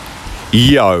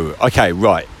Yo, okay,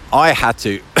 right. I had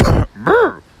to,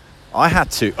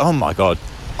 oh my God.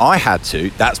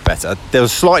 That's better. There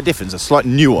was a slight difference, a slight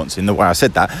nuance in the way I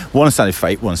said that. One sounded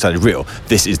fake, one sounded real.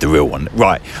 This is the real one.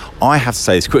 Right. I have to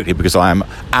say this quickly because I am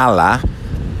à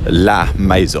la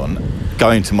maison,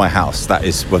 going to my house. That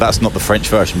is, well, that's not the French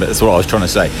version, but that's what I was trying to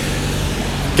say.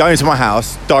 Going to my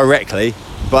house directly,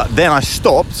 but then I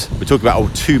stopped. We're talking about a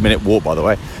 2-minute walk, by the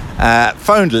way.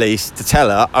 Phoned Lise to tell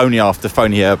her, only after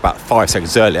phoning her about 5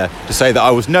 seconds earlier, to say that I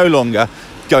was no longer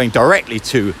going directly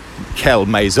to Quelle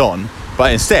Maison,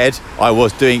 but instead I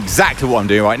was doing exactly what I'm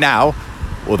doing right now,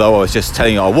 although I was just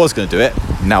telling you I was going to do it.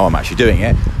 Now I'm actually doing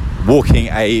it, walking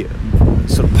a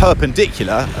sort of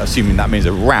perpendicular, assuming that means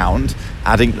a round,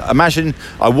 imagine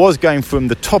I was going from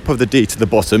the top of the D to the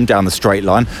bottom down the straight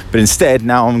line, but instead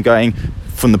now I'm going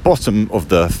from the bottom of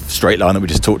the straight line that we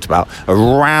just talked about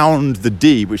around the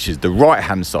D, which is the right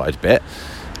hand side bit,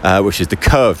 which is the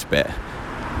curved bit,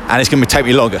 and it's going to take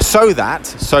me longer so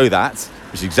that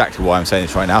which is exactly why I'm saying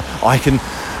this right now, I can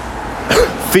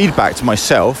feed back to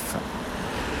myself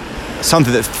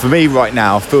something that for me right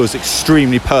now feels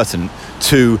extremely pertinent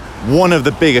to one of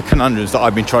the bigger conundrums that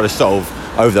I've been trying to solve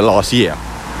over the last year.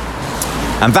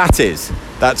 And that is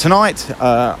that tonight,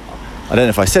 I don't know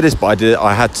if I said this, but I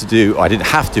didn't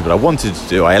have to, but I wanted to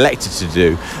do, I elected to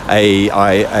do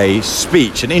a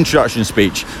speech, an introduction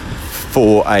speech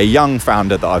for a young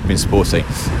founder that I've been supporting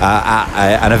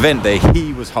at an event that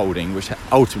he was holding, which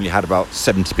ultimately had about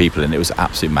 70 people in it. It was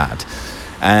absolutely mad.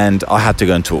 And I had to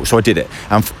go and talk, so I did it.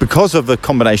 And because of the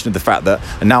combination of the fact that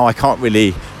now I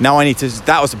need to,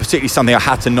 that was particularly something I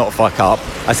had to not fuck up,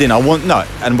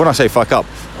 and when I say fuck up,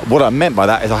 what I meant by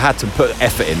that is I had to put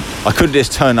effort in. I couldn't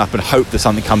just turn up and hope that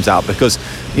something comes out, because,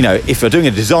 if you're doing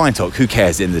a design talk, who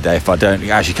cares at the end of the day if I don't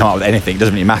actually come up with anything? It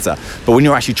doesn't really matter. But when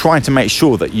you're actually trying to make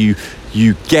sure that you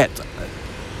get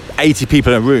 80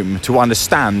 people in a room to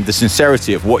understand the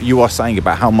sincerity of what you are saying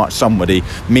about how much somebody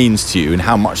means to you and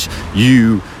how much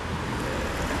you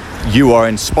are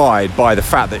inspired by the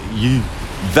fact that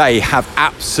they have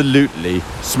absolutely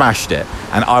smashed it,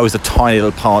 and I was a tiny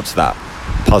little part of that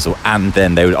puzzle, and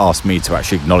then they would ask me to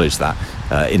actually acknowledge that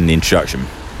in the introduction.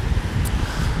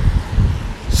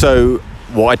 So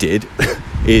what I did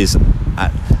is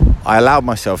I allowed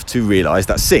myself to realise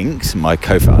that Sinks, my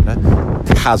co-founder,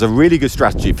 has a really good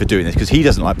strategy for doing this, because he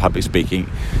doesn't like public speaking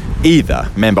either.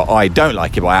 Remember, I don't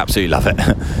like it, but I absolutely love it.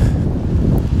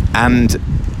 And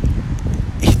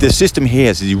the system he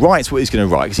has is he writes what he's going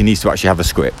to write, because he needs to actually have a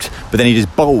script, but then he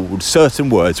just bolds certain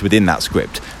words within that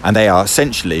script, and they are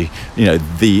essentially,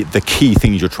 the key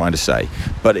things you're trying to say.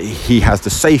 But he has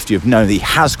the safety of knowing that he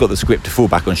has got the script to fall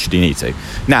back on should he need to.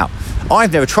 Now,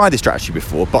 I've never tried this strategy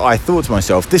before, but I thought to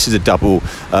myself, this is a double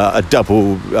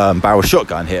barrel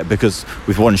shotgun here, because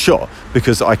with one shot,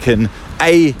 because I can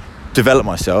develop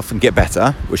myself and get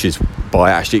better, which is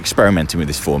by actually experimenting with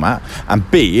this format, and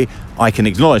B, I can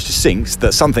acknowledge to Sinks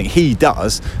that something he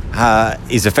does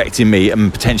is affecting me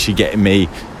and potentially getting me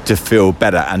to feel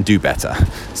better and do better.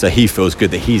 So he feels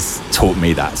good that he's taught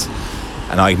me that,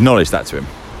 and I acknowledge that to him.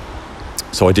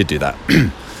 So I did do that.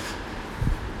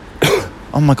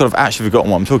 Oh my God, I've actually forgotten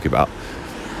what I'm talking about.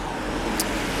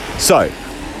 So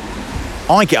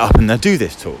I get up and I do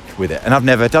this talk with it, and I've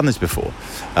never done this before.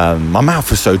 My mouth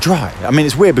was so dry. I mean,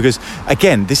 it's weird because,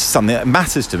 again, this is something that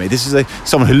matters to me. This is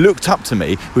someone who looked up to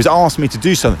me, who's asked me to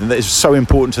do something that is so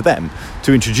important to them,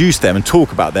 to introduce them and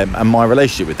talk about them and my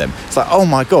relationship with them. It's like, oh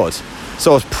my God.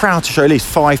 So I was proud to show at least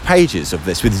 5 pages of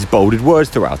this with these bolded words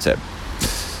throughout it.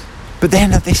 But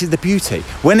then this is the beauty.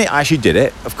 When it actually did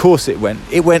it, of course it went,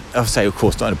 I'll say, of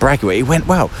course, not in a braggy way, it went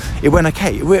well. It went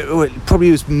okay. It probably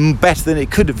was better than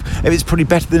it could have. It was probably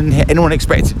better than anyone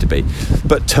expected it to be.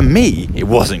 But to me, it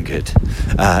wasn't good.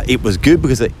 It was good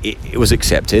because it was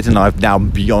accepted, and I've now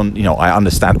beyond, I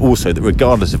understand also that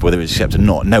regardless of whether it's accepted or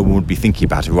not, no one would be thinking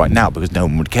about it right now, because no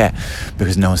one would care,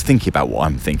 because no one's thinking about what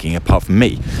I'm thinking apart from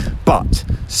me. But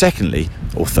secondly,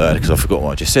 or third, because I forgot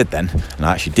what I just said then, and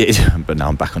I actually did, but now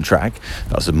I'm back on track.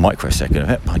 That was a microsecond of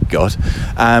it, my God.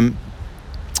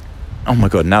 Oh my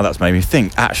God, now that's made me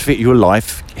think. Actually, your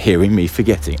life hearing me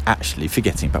forgetting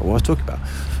about what I was talking about.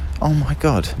 Oh my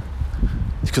God.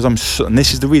 It's because and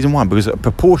this is the reason why, because a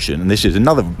proportion, and this is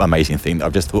another amazing thing that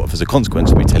I've just thought of as a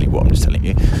consequence of me telling you what I'm just telling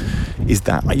you, is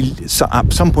that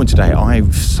at some point today,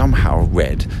 I've somehow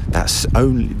read that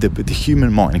only the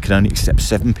human mind can only accept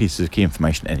 7 pieces of key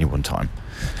information at any one time.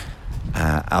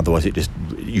 Otherwise,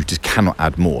 you just cannot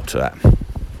add more to that.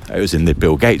 It was in the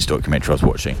Bill Gates documentary I was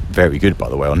watching, very good by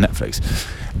the way, on Netflix.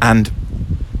 And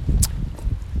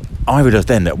I realised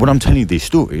then that when I'm telling you these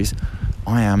stories,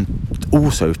 I am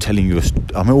also telling you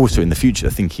I'm also in the future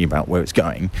thinking about where it's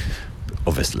going.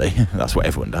 Obviously, that's what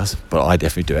everyone does, but I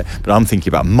definitely do it. But I'm thinking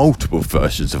about multiple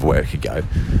versions of where it could go.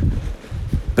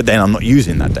 But then I'm not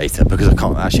using that data because I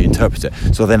can't actually interpret it.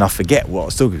 So then I forget what I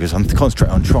was talking, because I'm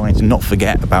concentrating on trying to not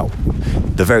forget about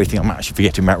the very thing I'm actually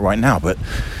forgetting about right now. But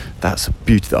that's the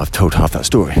beauty that I've told half that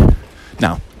story.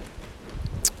 Now,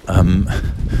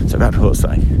 so back to what I was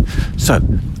saying. So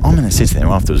I'm in the city there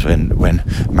afterwards when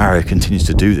Mario continues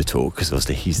to do the talk, because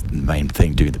obviously he's the main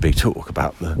thing doing the big talk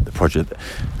about the project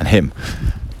and him.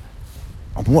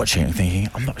 I'm watching and thinking,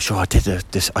 I'm not sure I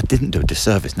didn't do a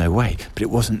disservice, no way, but it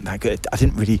wasn't that good. I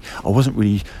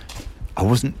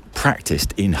wasn't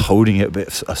practiced in holding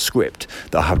a script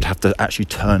that I have to actually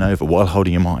turn over while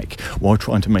holding a mic, while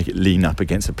trying to make it lean up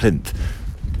against a plinth.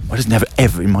 I just never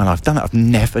ever in my life done that. I've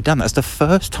never done that. It's the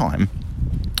first time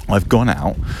I've gone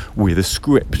out with a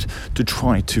script to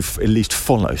try to at least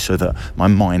follow so that my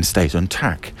mind stays on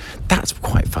track. That's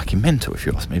quite fucking mental, if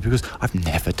you ask me, because I've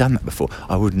never done that before.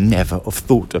 I would never have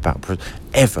thought about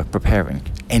ever preparing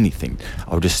anything.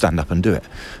 I would just stand up and do it.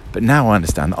 But now I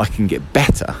understand that I can get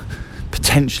better,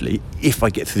 potentially, if I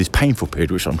get through this painful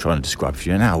period, which I'm trying to describe for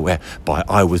you now, whereby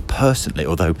I was personally,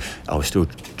 although I was still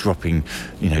dropping,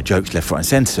 jokes left, right and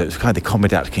centre, so it's kind of the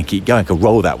comedy actor can keep going, I can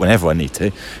roll that whenever I need to,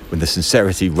 when the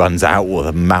sincerity runs out or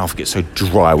the mouth gets so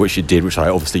dry, which it did, which I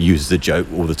obviously use as a joke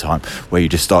all the time, where you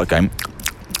just start going,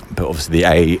 but obviously the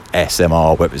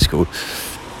ASMR, whatever it's called.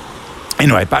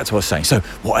 Anyway, back to what I was saying. So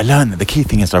what I learned, that the key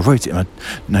thing is I wrote it in my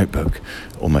notebook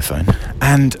on my phone,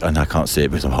 and I can't see it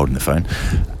because I'm holding the phone.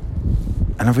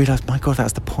 And I realised, my God,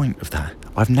 that's the point of that.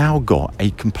 I've now got a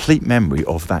complete memory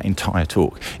of that entire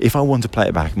talk. If I want to play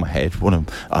it back in my head,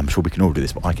 I'm sure we can all do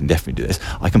this, but I can definitely do this.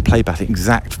 I can play back the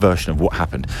exact version of what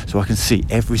happened. So I can see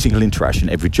every single interaction,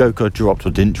 every joke I dropped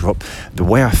or didn't drop, the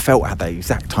way I felt at that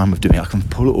exact time of doing it. I can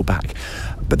pull it all back.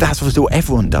 But that's obviously what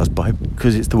everyone does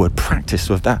because it's the word practice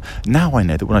of that. Now I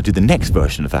know that when I do the next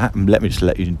version of that, and let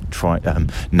you try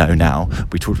know now,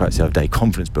 we talked about this the other day,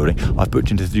 confidence building, I've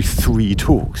booked in to do 3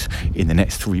 talks in the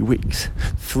next 3 weeks.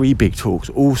 3 big talks,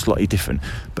 all slightly different.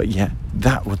 But yeah,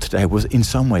 that one today was in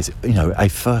some ways, a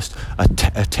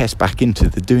test back into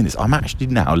doing this. I'm actually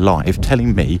now live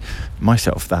telling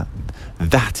myself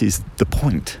that is the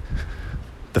point.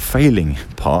 The failing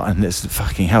part, and it's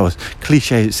fucking hell, as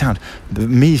cliche as it sounds,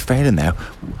 me failing there,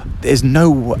 there's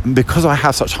because I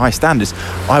have such high standards,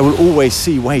 I will always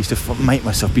see ways to make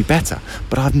myself be better,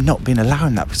 but I've not been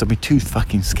allowing that because I've been too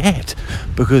fucking scared.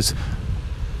 Because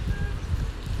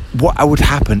what would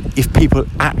happen if people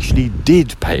actually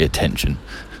did pay attention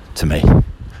to me?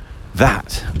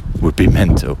 That would be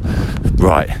mental.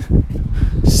 Right,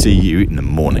 see you in the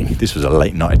morning. This was a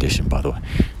late night edition, by the way.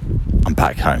 I'm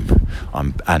back home.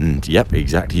 And yep,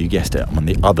 exactly, you guessed it. I'm on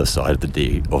the other side of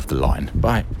the line.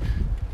 Bye.